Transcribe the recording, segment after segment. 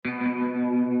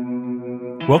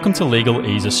Welcome to Legal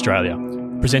Ease Australia,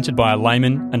 presented by a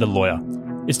layman and a lawyer.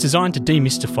 It's designed to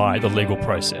demystify the legal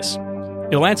process.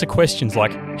 It'll answer questions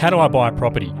like, how do I buy a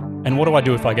property and what do I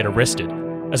do if I get arrested,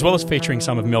 as well as featuring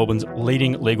some of Melbourne's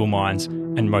leading legal minds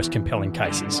and most compelling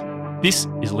cases. This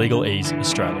is Legal Ease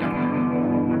Australia.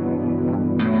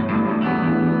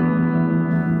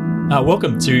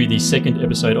 Welcome to the second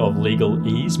episode of Legal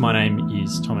Ease. My name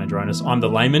is Tom Andronis. I'm the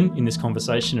layman in this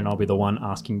conversation and I'll be the one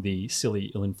asking the silly,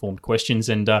 ill-informed questions.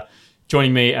 And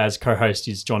joining me as co-host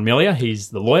is John Mellier. He's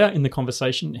the lawyer in the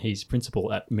conversation. He's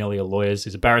principal at Mellier Lawyers.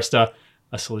 He's a barrister,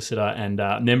 a solicitor and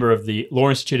a member of the Law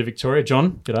Institute of Victoria.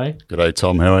 John, g'day. G'day,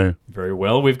 Tom. How are you? Very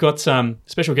well. We've got some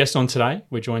special guests on today.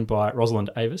 We're joined by Rosalind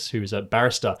Avis, who is a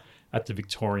barrister at the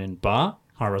Victorian Bar.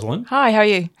 Hi, Rosalind. Hi, how are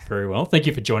you? Very well. Thank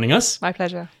you for joining us. My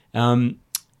pleasure.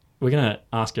 We're going to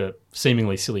ask a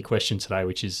seemingly silly question today,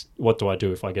 which is, what do I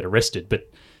do if I get arrested?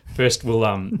 But first, we'll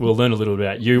learn a little bit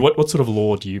about you. What sort of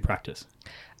law do you practice?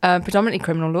 Predominantly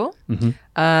criminal law,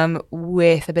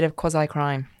 with a bit of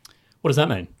quasi-crime. What does that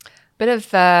mean? Bit of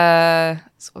VOCAT,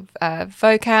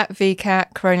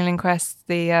 VCAT, coronial inquests,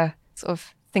 the sort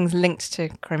of things linked to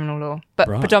criminal law, but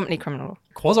Right. predominantly criminal law.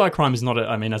 Quasi-crime is not,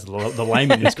 as the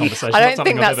layman in this conversation, I not don't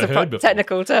something think I've that's ever the heard before.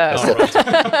 technical term. Oh,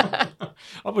 right.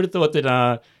 I would have thought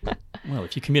that,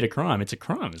 if you commit a crime, it's a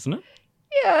crime, isn't it?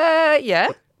 Yeah.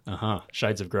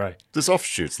 Shades of grey. There's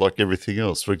offshoots like everything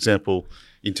else. For example,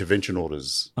 intervention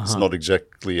orders. It's not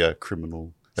exactly a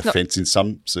criminal offence in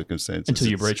some circumstances. Until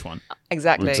you breach one.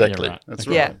 Exactly. Exactly. Yeah, right. That's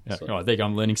Okay. right. Yeah. So- Oh, there you go.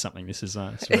 I'm learning something. This is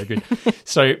very good.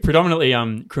 So predominantly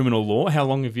criminal law. How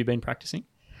long have you been practicing?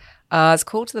 I was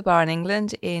called to the bar in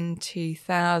England in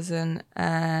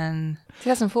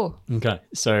 2004. Okay.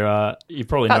 So you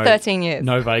probably About 13 years.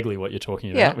 know vaguely what you're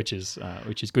talking about, Yeah. which is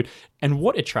good. And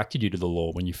what attracted you to the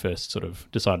law when you first sort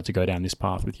of decided to go down this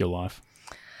path with your life?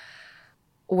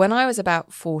 When I was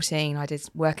about 14, I did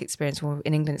work experience. Well,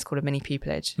 in England, it's called a mini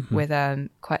pupillage with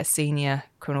quite a senior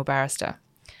criminal barrister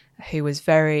who was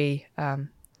very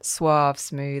suave,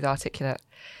 smooth, articulate.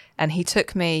 And he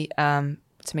took me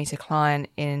to meet a client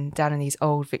down in these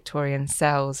old Victorian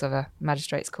cells of a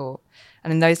magistrate's court.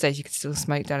 And in those days, you could still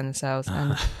smoke down in the cells.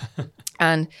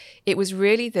 And it was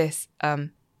really this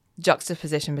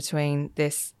juxtaposition between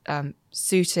this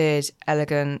suited,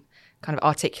 elegant, kind of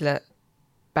articulate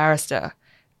barrister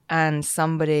and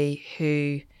somebody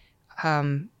who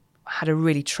had a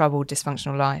really troubled,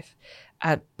 dysfunctional life.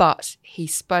 But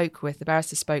the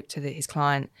barrister spoke to his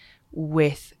client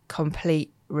with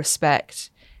complete respect.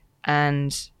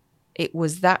 And it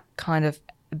was that kind of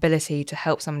ability to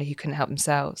help somebody who couldn't help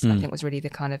themselves, I think was really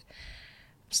the kind of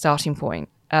starting point.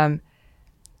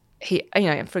 He,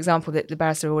 for example, the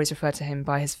barrister always referred to him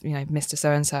by his, Mr.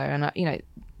 So-and-so. And,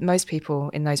 most people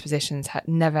in those positions had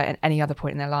never at any other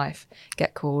point in their life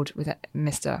get called with a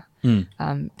Mr.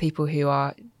 People who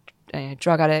are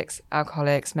drug addicts,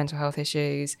 alcoholics, mental health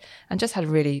issues, and just had a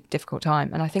really difficult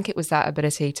time. And I think it was that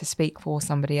ability to speak for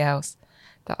somebody else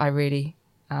that I really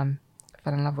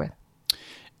fell in love with.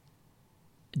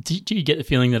 Do you get the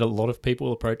feeling that a lot of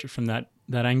people approach it from that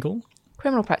angle?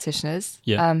 Criminal practitioners.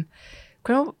 Yeah.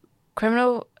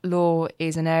 Criminal law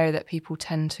is an area that people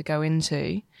tend to go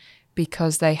into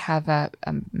because they have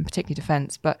particularly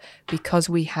defence, but because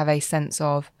we have a sense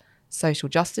of social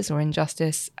justice or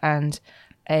injustice and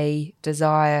a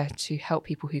desire to help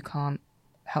people who can't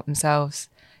help themselves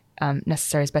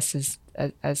necessarily as best as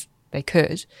they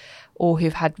could, or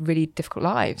who've had really difficult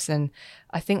lives. And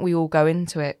I think we all go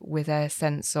into it with a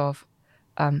sense of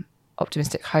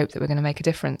optimistic hope that we're going to make a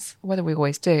difference. Whether we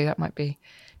always do, that might be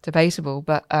debatable,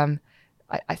 but I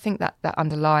think that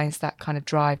underlies that kind of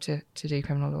drive to do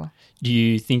criminal law. Do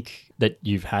you think that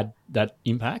you've had that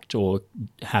impact or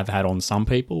have had on some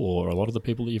people or a lot of the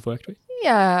people that you've worked with?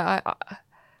 Yeah,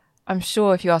 I'm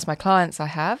sure if you ask my clients, I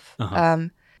have.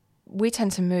 We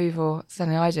tend to move, or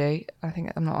certainly I do, I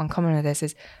think I'm not uncommon with this,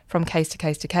 is from case to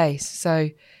case to case. So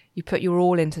you put your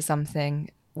all into something.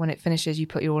 When it finishes, you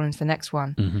put your all into the next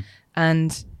one.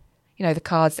 And, the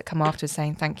cards that come afterwards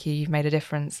saying, thank you, you've made a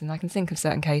difference. And I can think of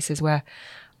certain cases where,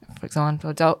 for example,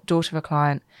 a daughter of a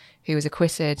client who was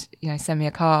acquitted, send me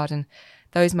a card. And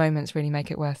those moments really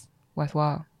make it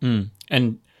worthwhile.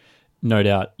 And no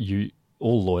doubt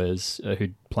all lawyers who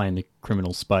play in the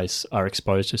criminal space are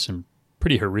exposed to some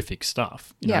pretty horrific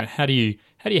stuff. How do you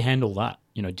handle that?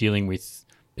 Dealing with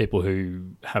people who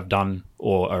have done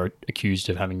or are accused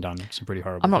of having done some pretty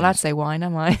horrible I'm not allowed things. to say wine,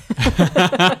 am I?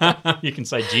 You can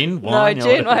say gin, wine. No,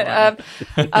 gin, wine.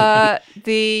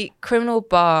 The criminal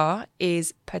bar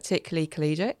is particularly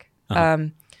collegiate.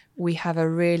 In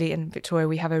Victoria,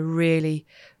 we have a really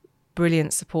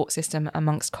brilliant support system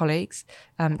amongst colleagues.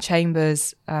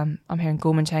 Chambers, I'm here in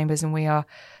Gorman Chambers, and we are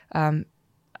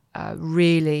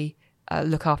really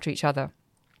look after each other.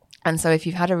 And so if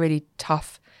you've had a really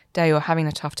tough day or having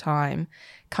a tough time,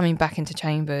 coming back into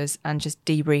Chambers and just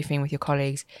debriefing with your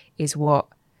colleagues is what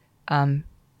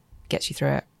gets you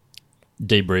through it.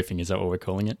 Debriefing, is that what we're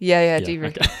calling it? Yeah,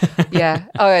 debriefing. Okay. Yeah.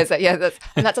 Oh, is that? Yeah,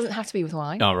 and that doesn't have to be with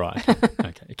wine. Oh, right.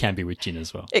 Okay. It can be with gin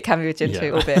as well. It can be with gin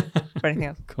too, or beer, or anything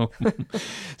else. Cool.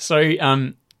 So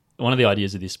one of the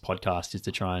ideas of this podcast is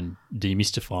to try and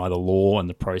demystify the law and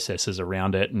the processes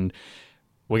around it. And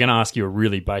we're going to ask you a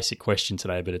really basic question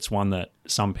today, but it's one that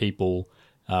some people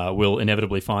will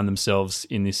inevitably find themselves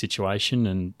in this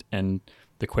situation. And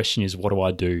the question is, what do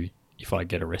I do if I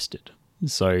get arrested?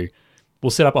 So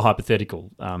we'll set up a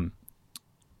hypothetical.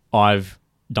 I've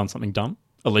done something dumb,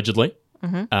 allegedly.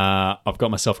 Mm-hmm. I've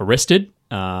got myself arrested.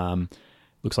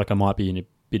 Looks like I might be in a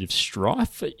bit of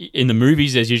strife. In the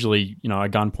movies, there's usually, a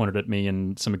gun pointed at me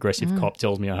and some aggressive cop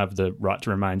tells me I have the right to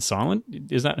remain silent.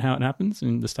 Is that how it happens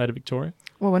in the state of Victoria?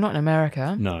 Well, we're not in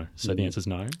America. No. So the answer is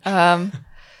no.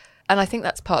 And I think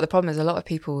that's part of the problem is a lot of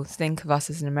people think of us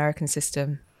as an American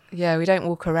system. Yeah, we don't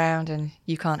walk around and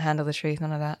you can't handle the truth,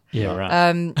 none of that. Yeah,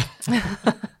 right.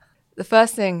 The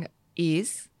first thing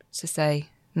is to say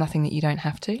nothing that you don't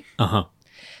have to. Uh-huh.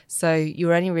 So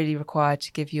you're only really required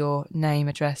to give your name,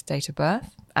 address, date of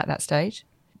birth at that stage.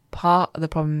 Part of the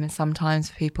problem sometimes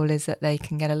for people is that they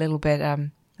can get a little bit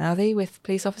mouthy with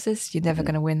police officers. You're never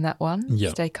going to win that one.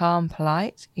 Yep. Stay calm,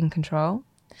 polite, in control.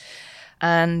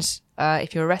 And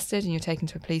if you're arrested and you're taken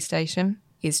to a police station,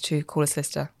 is to call a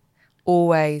solicitor.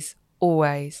 Always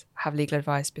have legal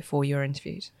advice before you're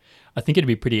interviewed. I think it'd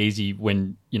be pretty easy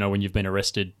when you've been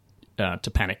arrested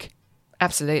to panic.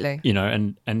 Absolutely.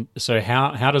 And so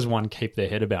how does one keep their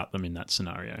head about them in that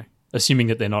scenario? Assuming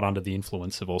that they're not under the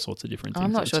influence of all sorts of different things.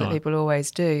 I'm not sure that people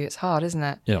always do. It's hard, isn't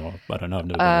it? Yeah, well, I don't know. I've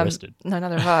never been arrested. No,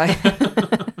 neither have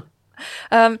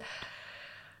I.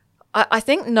 I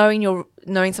think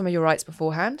knowing some of your rights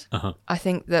beforehand. Uh-huh. I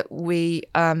think that we,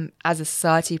 as a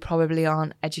society, probably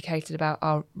aren't educated about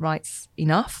our rights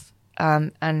enough,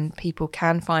 and people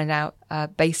can find out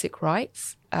basic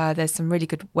rights. There's some really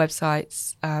good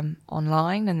websites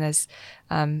online, and there's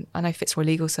I know Fitzroy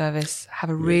Legal Service have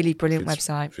a really brilliant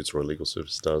website. Fitzroy Legal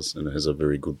Service does, and it has a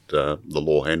very good the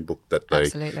law handbook that they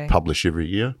Absolutely. publish every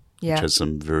year, Yeah. which has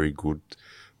some very good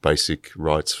basic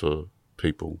rights for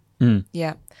people.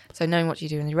 Yeah. So knowing what you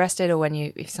do when you're arrested, or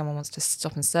if someone wants to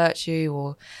stop and search you,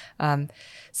 or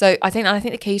so I think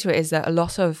the key to it is that a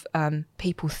lot of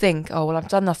people think, oh well, I've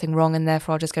done nothing wrong, and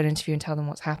therefore I'll just go to an interview and tell them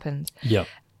what's happened. Yeah.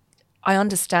 I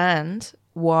understand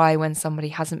why when somebody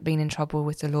hasn't been in trouble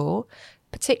with the law,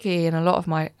 particularly in a lot of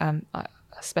my I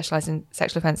specialise in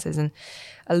sexual offences, and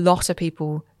a lot of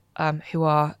people who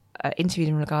are interviewed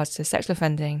in regards to sexual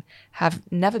offending have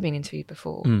never been interviewed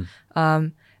before.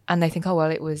 And they think, oh,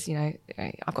 well, it was,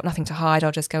 I've got nothing to hide,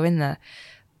 I'll just go in there.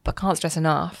 But can't stress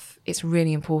enough, it's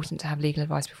really important to have legal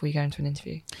advice before you go into an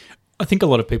interview. I think a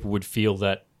lot of people would feel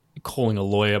that calling a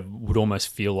lawyer would almost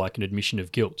feel like an admission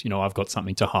of guilt. I've got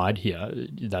something to hide here.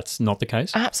 That's not the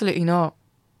case? Absolutely not.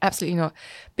 Absolutely not.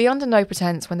 Be under no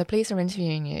pretense. When the police are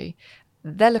interviewing you,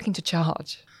 they're looking to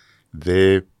charge.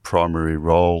 Their primary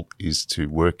role is to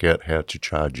work out how to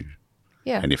charge you.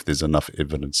 Yeah. And if there's enough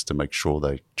evidence to make sure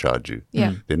they charge you.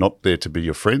 Yeah. They're not there to be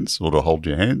your friends or to hold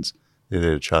your hands. They're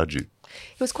there to charge you.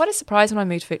 It was quite a surprise when I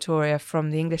moved to Victoria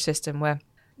from the English system, where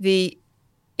the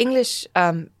English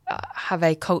have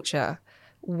a culture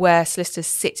where solicitors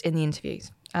sit in the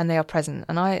interviews and they are present.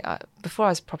 And I before I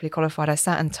was properly qualified, I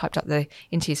sat and typed up the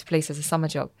interviews for police as a summer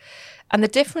job. And the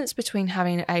difference between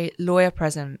having a lawyer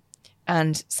present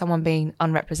and someone being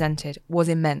unrepresented was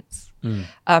immense.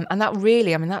 And that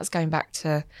really, that was going back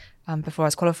to before I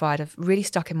was qualified, have really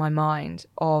stuck in my mind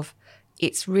of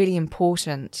it's really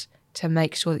important to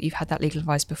make sure that you've had that legal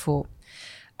advice before.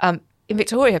 In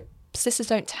Victoria, solicitors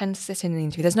don't tend to sit in the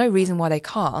interview. There's no reason why they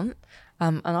can't.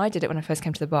 And I did it when I first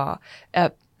came to the bar.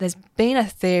 There's been a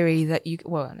theory that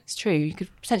and it's true, you could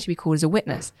potentially be called as a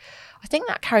witness. I think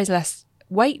that carries less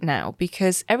weight now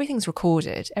because everything's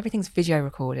recorded, everything's video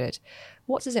recorded.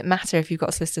 What does it matter if you've got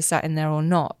a solicitor sat in there or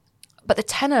not? But the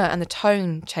tenor and the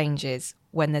tone changes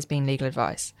when there's been legal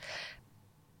advice.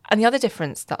 And the other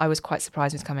difference that I was quite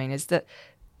surprised with coming is that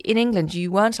in England,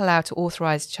 you weren't allowed to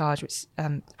authorise charge, which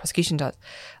the prosecution does,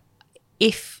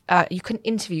 if you couldn't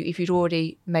interview if you'd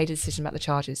already made a decision about the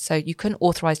charges. So you couldn't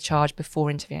authorise charge before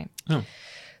interviewing. Oh.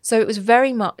 So it was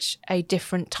very much a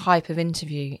different type of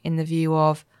interview in the view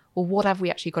of, well, what have we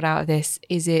actually got out of this?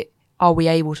 Are we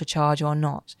able to charge or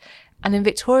not? And in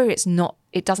Victoria,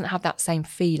 it doesn't have that same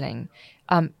feeling.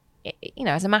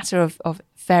 as a matter of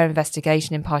fair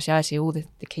investigation, impartiality, all the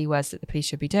keywords that the police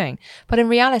should be doing. But in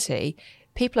reality,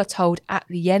 people are told at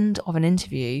the end of an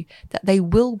interview that they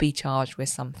will be charged with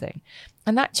something.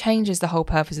 And that changes the whole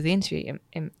purpose of the interview,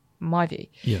 in my view.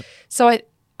 Yeah. So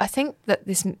I think that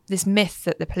this myth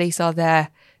that the police are there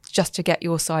just to get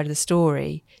your side of the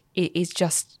story is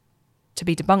just to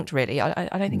be debunked, really.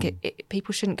 I don't think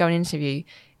people shouldn't go and interview.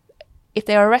 If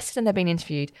they're arrested and they're being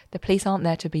interviewed, the police aren't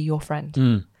there to be your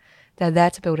friend. They're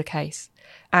there to build a case.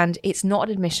 And it's not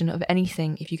an admission of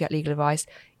anything if you get legal advice.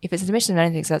 If it's an admission of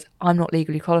anything that says, I'm not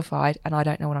legally qualified and I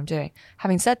don't know what I'm doing.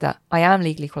 Having said that, I am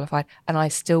legally qualified and I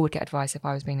still would get advice if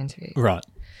I was being interviewed. Right.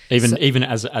 Even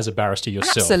as a barrister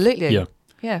yourself. Absolutely. Yeah.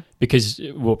 Yeah. Because,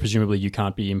 well, presumably you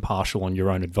can't be impartial on your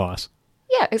own advice.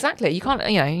 Yeah, exactly. You can't,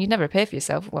 you'd never appear for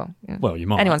yourself. Well, you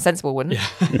might. Anyone sensible wouldn't.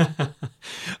 Yeah.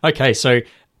 Okay, so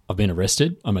I've been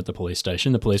arrested. I'm at the police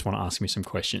station. The police want to ask me some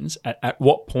questions. At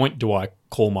what point do I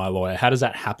call my lawyer? How does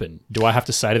that happen? Do I have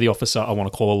to say to the officer, I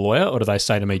want to call a lawyer? Or do they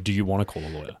say to me, do you want to call a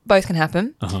lawyer? Both can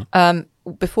happen.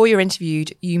 Before you're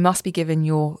interviewed, you must be given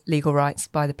your legal rights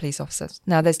by the police officers.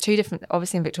 Now, there's two different,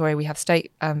 obviously in Victoria, we have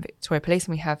state Victoria Police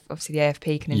and we have, obviously, the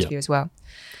AFP can interview as well.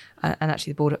 And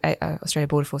actually the Australia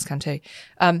Border Force can too.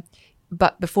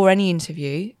 But before any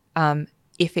interview,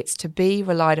 if it's to be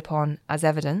relied upon as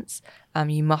evidence,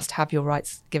 you must have your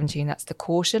rights given to you. And that's the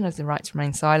caution of the right to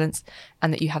remain silent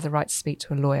and that you have the right to speak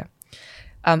to a lawyer.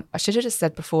 I should have just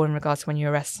said before in regards to when you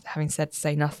arrest, having said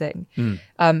say nothing.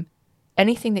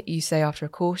 Anything that you say after a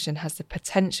caution has the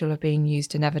potential of being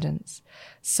used in evidence.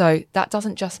 So that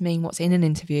doesn't just mean what's in an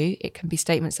interview. It can be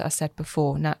statements that are said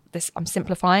before. Now, I'm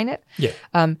simplifying it. Yeah.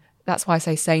 That's why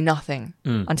I say nothing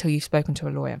until you've spoken to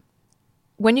a lawyer.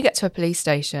 When you get to a police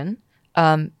station,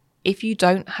 if you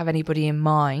don't have anybody in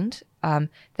mind,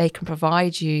 they can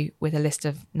provide you with a list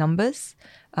of numbers.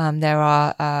 There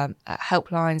are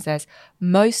helplines. There's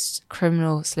most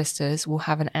criminal solicitors will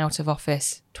have an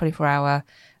out-of-office 24-hour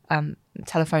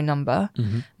telephone number,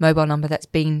 mobile number that's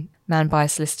been manned by a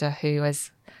solicitor who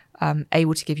is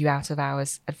able to give you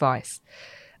out-of-hours advice.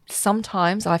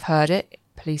 Sometimes I've heard it.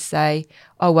 Police say,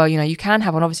 oh, well, you can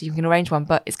have one. Obviously, you can arrange one,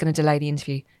 but it's going to delay the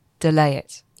interview. Delay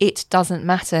it. It doesn't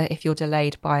matter if you're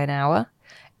delayed by an hour.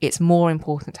 It's more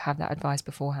important to have that advice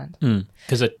beforehand.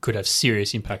 Because it could have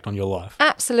serious impact on your life.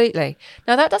 Absolutely.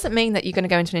 Now, that doesn't mean that you're going to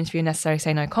go into an interview and necessarily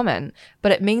say no comment,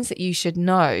 but it means that you should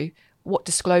know what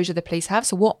disclosure the police have.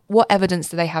 So what evidence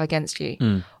do they have against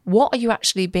you? What are you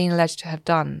actually being alleged to have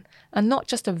done? And not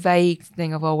just a vague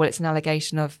thing of, oh, well, it's an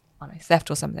allegation of theft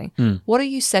or something. What are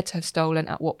you said to have stolen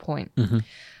at what point?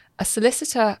 A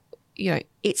solicitor,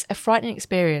 it's a frightening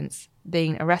experience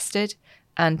being arrested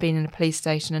and being in a police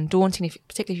station, and daunting,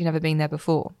 particularly if you've never been there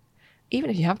before. Even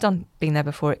if you have been there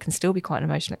before, it can still be quite an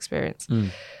emotional experience.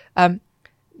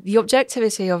 The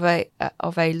objectivity of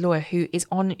a lawyer who is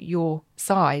on your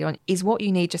side is what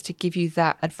you need just to give you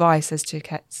that advice as to,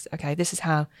 okay, this is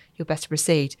how you're best to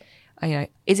proceed.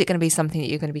 Is it going to be something that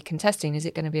you're going to be contesting? Is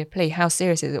it going to be a plea? How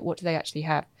serious is it? What do they actually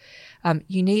have?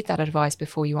 You need that advice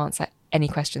before you answer any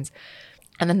questions.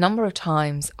 And the number of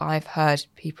times I've heard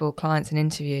clients in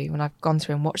interview, when I've gone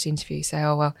through and watched the interview, say,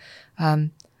 oh, well,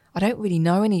 I don't really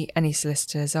know any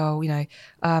solicitors. Oh, all right,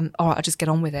 I'll just get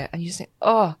on with it. And you just think,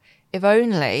 oh, if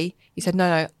only you said,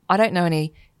 no, I don't know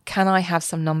any. Can I have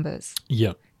some numbers?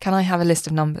 Yeah. Can I have a list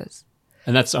of numbers?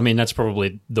 And that's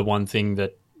probably the one thing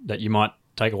that you might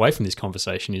take away from this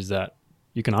conversation is that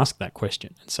you can ask that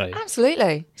question and say,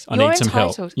 absolutely, I need some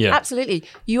help. Yeah. Absolutely.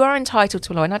 You are entitled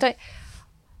to a lawyer. And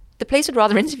the police would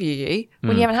rather interview you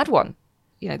when you haven't had one.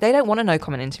 They don't want a no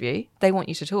comment interview. They want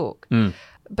you to talk.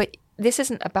 But this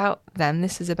isn't about them.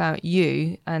 This is about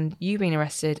you and you being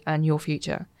arrested and your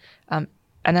future.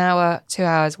 An hour, 2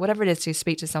 hours, whatever it is to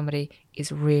speak to somebody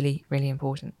is really, really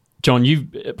important. John, you've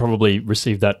probably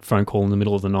received that phone call in the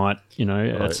middle of the night,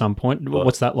 at some point.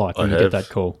 What's that like when you get that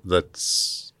call?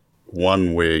 That's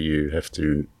one where you have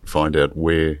to find out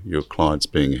where your client's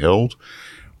being held,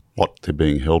 what they're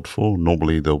being held for.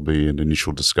 Normally there'll be an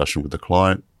initial discussion with the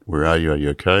client. Where are you? Are you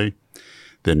okay?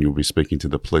 Then you'll be speaking to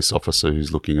the police officer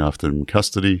who's looking after them in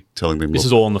custody, telling them... This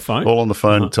is all on the phone? All on the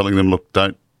phone, telling them, look,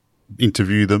 don't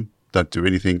interview them, don't do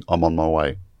anything, I'm on my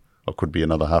way. It could be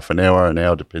another half an hour,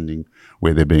 depending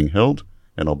where they're being held,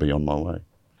 and I'll be on my way.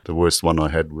 The worst one I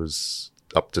had was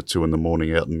up to 2 a.m.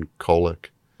 out in Colac.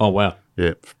 Oh, wow.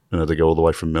 Yeah, they go all the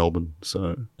way from Melbourne.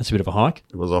 So that's a bit of a hike.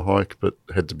 It was a hike, but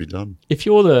it had to be done. If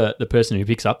you're the person who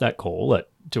picks up that call at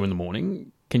 2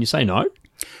 a.m, can you say no?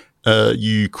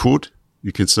 You could.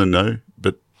 You can say no,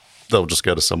 but they'll just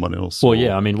go to someone else. Well,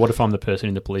 yeah. What if I'm the person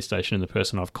in the police station and the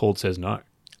person I've called says no?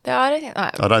 I don't think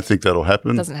that I don't think that'll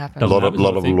happen. doesn't happen. A lot happen, I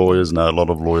of think.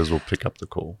 lawyers will pick up the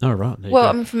call. Oh, right. There you Well, go.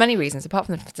 I mean, for many reasons, apart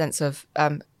from the sense of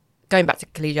going back to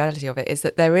collegiality of it, is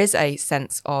that there is a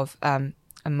sense of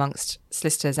amongst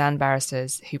solicitors and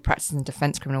barristers who practice in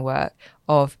defence criminal work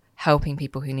of helping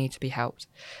people who need to be helped.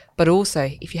 But also,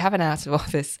 if you have an out of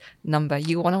office number,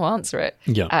 you want to answer it.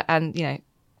 Yeah. And, you know,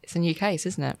 it's a new case,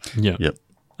 isn't it? Yeah. Yep.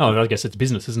 Oh, I guess it's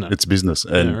business, isn't it? It's business.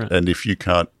 And right. and if you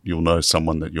can't, you'll know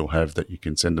someone that you'll have that you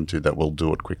can send them to that will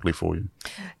do it quickly for you.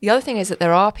 The other thing is that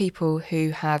there are people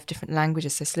who have different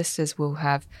languages. So solicitors will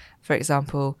have, for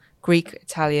example, Greek,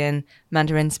 Italian,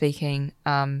 Mandarin speaking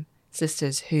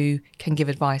solicitors who can give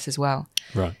advice as well.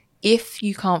 Right. If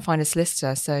you can't find a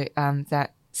solicitor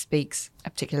that speaks a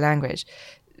particular language,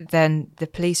 then the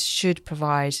police should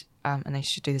provide, and they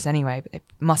should do this anyway, but they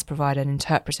must provide an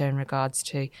interpreter in regards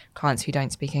to clients who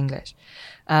don't speak English.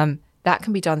 That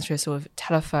can be done through a sort of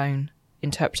telephone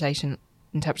interpreter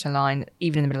line,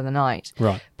 even in the middle of the night.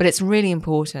 Right. But it's really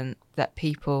important that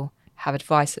people have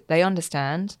advice that they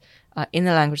understand in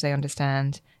the language they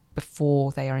understand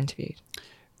before they are interviewed.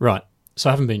 Right. So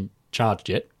I haven't been charged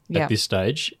yet Yeah. at this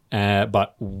stage,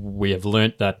 but we have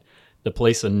learnt that the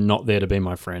police are not there to be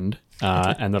my friend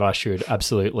and that I should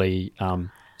absolutely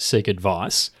seek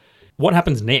advice. What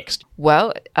happens next?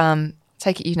 Well,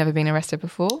 take it you've never been arrested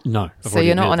before? No. I've So already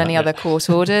you're not on admitted any that, other yeah. court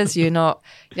orders. You don't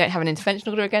have an intervention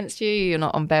order against you. You're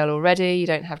not on bail already. You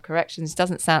don't have corrections.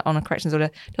 Doesn't sound on a corrections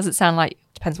order. Doesn't sound like,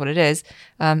 depends what it is,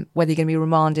 whether you're going to be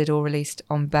remanded or released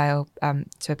on bail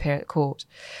to appear at court.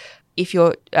 If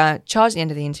you're charged at the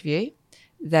end of the interview,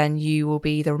 then you will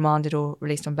be either remanded or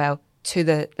released on bail to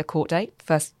the court date,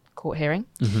 first court hearing.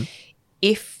 Mm-hmm.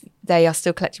 If they are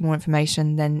still collecting more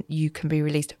information, then you can be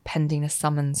released pending a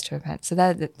summons to appear. So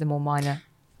they're the more minor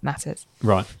matters.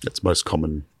 Right. That's most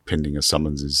common. Pending a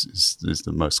summons is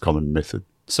the most common method,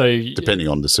 So, depending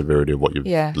on the severity of what you've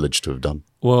Yeah. alleged to have done.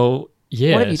 well,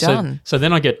 yeah. What have you done? So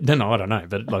then I don't know,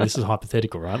 but like, this is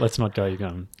hypothetical, right? Let's not go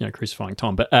crucifying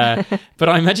Tom. But but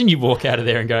I imagine you walk out of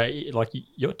there and go, like,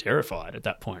 you're terrified at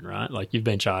that point, right? Like, you've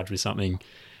been charged with something.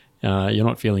 You're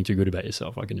not feeling too good about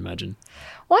yourself, I can imagine.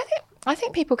 Well, I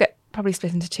think people get probably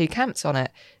split into two camps on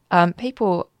it.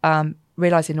 People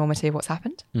realise the enormity of what's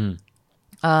happened.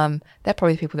 They're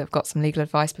probably people that have got some legal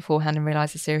advice beforehand and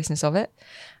realise the seriousness of it.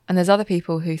 And there's other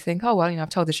people who think, oh, well, I've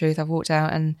told the truth, I've walked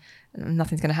out and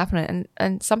nothing's going to happen.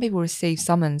 And some people receive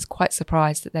summons quite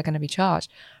surprised that they're going to be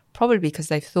charged, probably because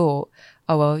they've thought,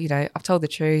 oh, well, I've told the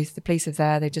truth, the police are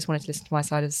there, they just wanted to listen to my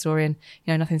side of the story and,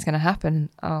 nothing's going to happen.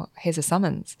 Oh, here's a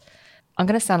summons. I'm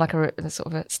going to sound like a sort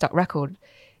of a stuck record.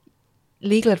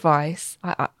 Legal advice,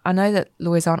 I know that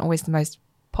lawyers aren't always the most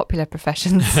popular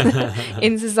professions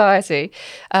in society,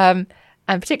 and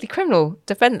particularly criminal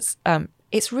defence.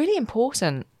 It's really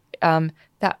important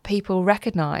that people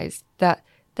recognise that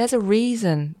there's a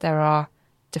reason there are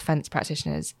defence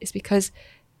practitioners. It's because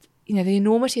the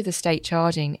enormity of the state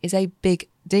charging is a big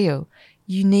deal.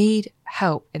 You need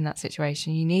help in that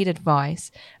situation. You need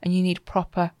advice and you need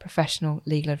proper professional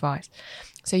legal advice.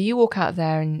 So you walk out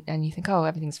there and you think, oh,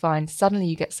 everything's fine. Suddenly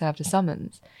you get served a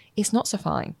summons. It's not so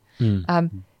fine.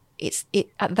 It's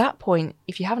at that point,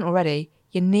 if you haven't already,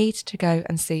 you need to go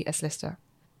and see a solicitor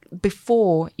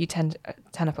before you turn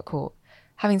up at court.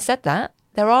 Having said that,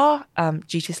 there are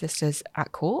duty solicitors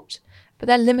at court, but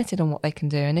they're limited on what they can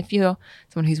do. And if you're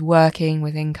someone who's working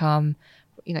with income,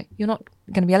 you're not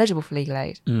going to be eligible for legal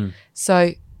aid.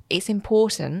 So it's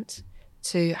important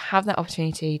to have that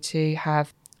opportunity to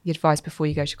have the advice before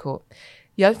you go to court.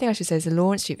 The other thing I should say is the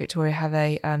Law Institute Victoria have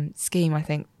a scheme, I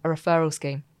think, a referral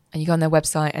scheme. And you go on their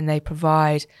website and they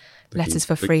provide letters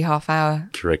for free half hour.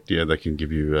 Correct, yeah, they can give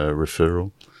you a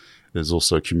referral. There's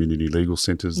also community legal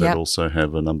centres that also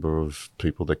have a number of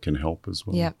people that can help as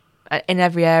well. Yeah. In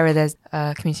every area, there's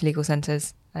community legal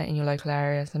centres in your local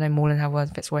areas. I know Moreland have one,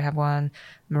 Fitzroy have one,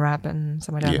 Moorabbin,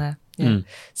 somewhere down there. Yeah.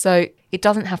 So it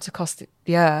doesn't have to cost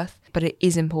the earth, but it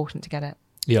is important to get it.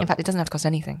 Yeah. In fact, it doesn't have to cost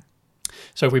anything.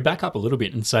 So if we back up a little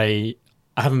bit and say,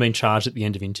 I haven't been charged at the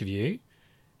end of interview,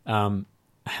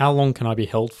 how long can I be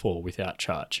held for without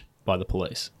charge by the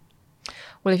police?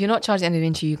 Well, if you're not charged at the end of the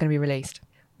interview, you're going to be released.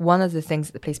 One of the things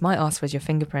that the police might ask for is your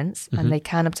fingerprints, and they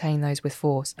can obtain those with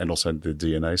force. And also the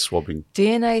DNA swabbing.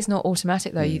 DNA is not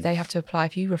automatic, though. They have to apply.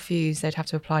 If you refuse, they'd have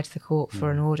to apply to the court for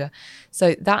an order.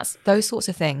 So those sorts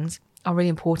of things are really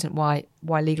important. Why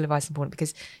legal advice is important?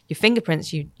 Because your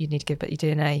fingerprints you need to give, but your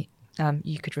DNA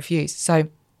you could refuse. So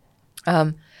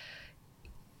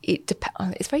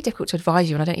it's very difficult to advise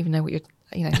you, and I don't even know what you're.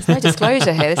 There's no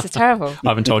disclosure here. This is terrible. I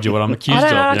haven't told you what I'm accused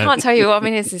of. I can't tell you. What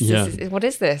is this? Yeah. What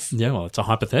is this? Yeah, well, it's a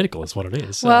hypothetical is what it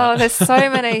is. Well, there's so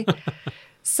many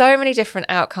So many different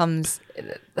outcomes.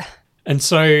 And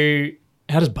so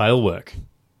how does bail work?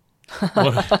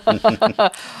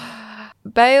 What-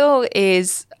 Bail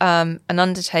is an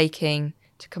undertaking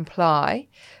to comply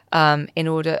in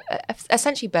order.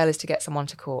 Essentially, bail is to get someone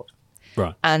to court.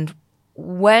 Right. And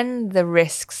when the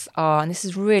risks are, and this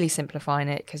is really simplifying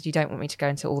it because you don't want me to go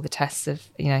into all the tests of,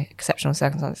 exceptional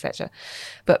circumstances, etc.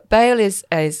 But bail is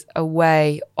a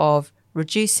way of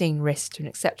reducing risk to an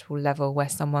acceptable level where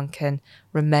someone can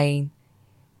remain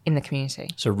in the community.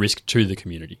 So risk to the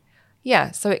community.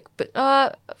 Yeah. So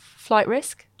flight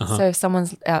risk. Uh-huh. So if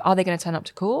someone's, are they going to turn up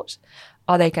to court?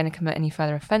 Are they going to commit any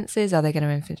further offences? Are they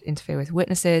going to interfere with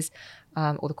witnesses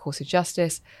or the course of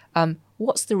justice?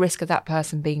 What's the risk of that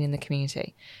person being in the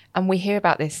community? And we hear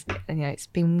about this, it's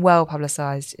been well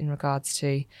publicised in regards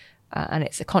to, and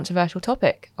it's a controversial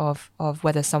topic of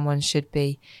whether someone should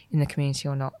be in the community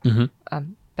or not,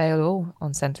 bail or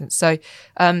on sentence. So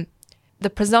the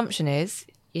presumption is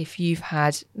if you've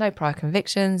had no prior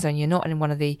convictions and you're not in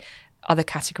one of the other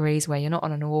categories where you're not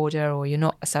on an order or you're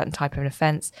not a certain type of an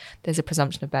offence, there's a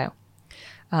presumption of bail.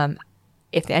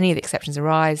 If any of the exceptions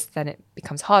arise, then it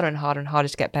becomes harder and harder and harder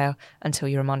to get bail until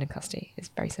you're remanded in custody. It's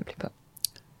very simply put.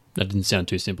 That didn't sound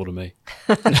too simple to me.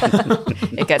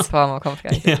 It gets far more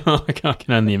complicated. Yeah, I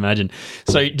can only imagine.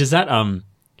 So does that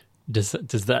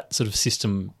sort of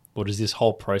system, or does this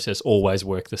whole process always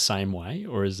work the same way,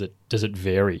 or does it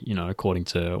vary, according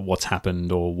to what's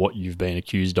happened or what you've been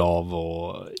accused of,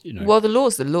 or Well, the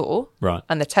law's the law, right?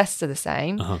 And the tests are the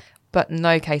same, but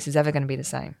no case is ever going to be the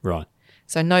same, right?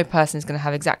 So no person is going to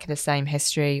have exactly the same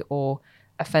history or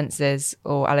offences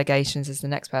or allegations as the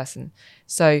next person.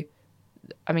 So,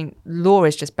 I mean, law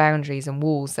is just boundaries and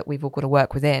walls that we've all got to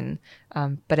work within,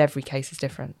 but every case is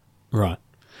different. Right.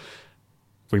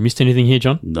 Have we missed anything here,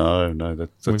 John? No,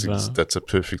 that's a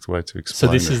perfect way to explain. So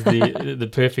this is the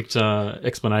perfect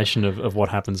explanation of what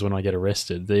happens when I get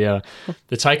arrested. The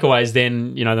takeaways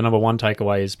then, the number one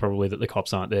takeaway is probably that the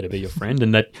cops aren't there to be your friend,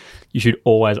 and that you should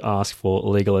always ask for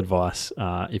legal advice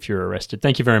if you're arrested.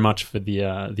 Thank you very much for the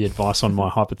advice on my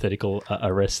hypothetical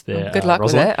arrest there. Good luck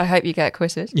Rosalind. with it. I hope you get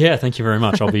acquitted. Yeah, thank you very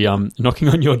much. I'll be knocking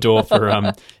on your door for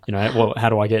how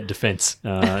do I get defence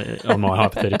on my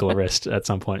hypothetical arrest at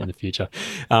some point in the future.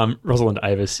 Rosalind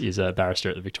Avis is a barrister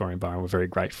at the Victorian Bar, and we're very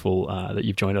grateful that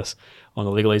you've joined us on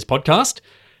the Legalese podcast.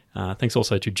 Thanks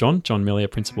also to John Melia,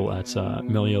 principal at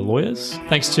Melia Lawyers.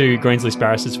 Thanks to Greensley's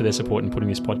Barristers for their support in putting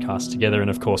this podcast together. And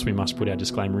of course, we must put our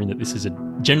disclaimer in that this is a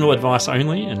general advice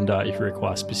only, and if you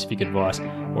require specific advice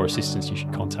or assistance, you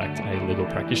should contact a legal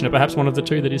practitioner, perhaps one of the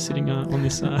two that is sitting on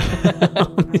this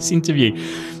on this interview.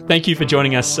 Thank you for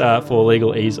joining us for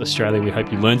Legal Ease Australia. We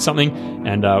hope you learned something,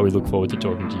 and we look forward to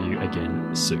talking to you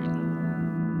again soon.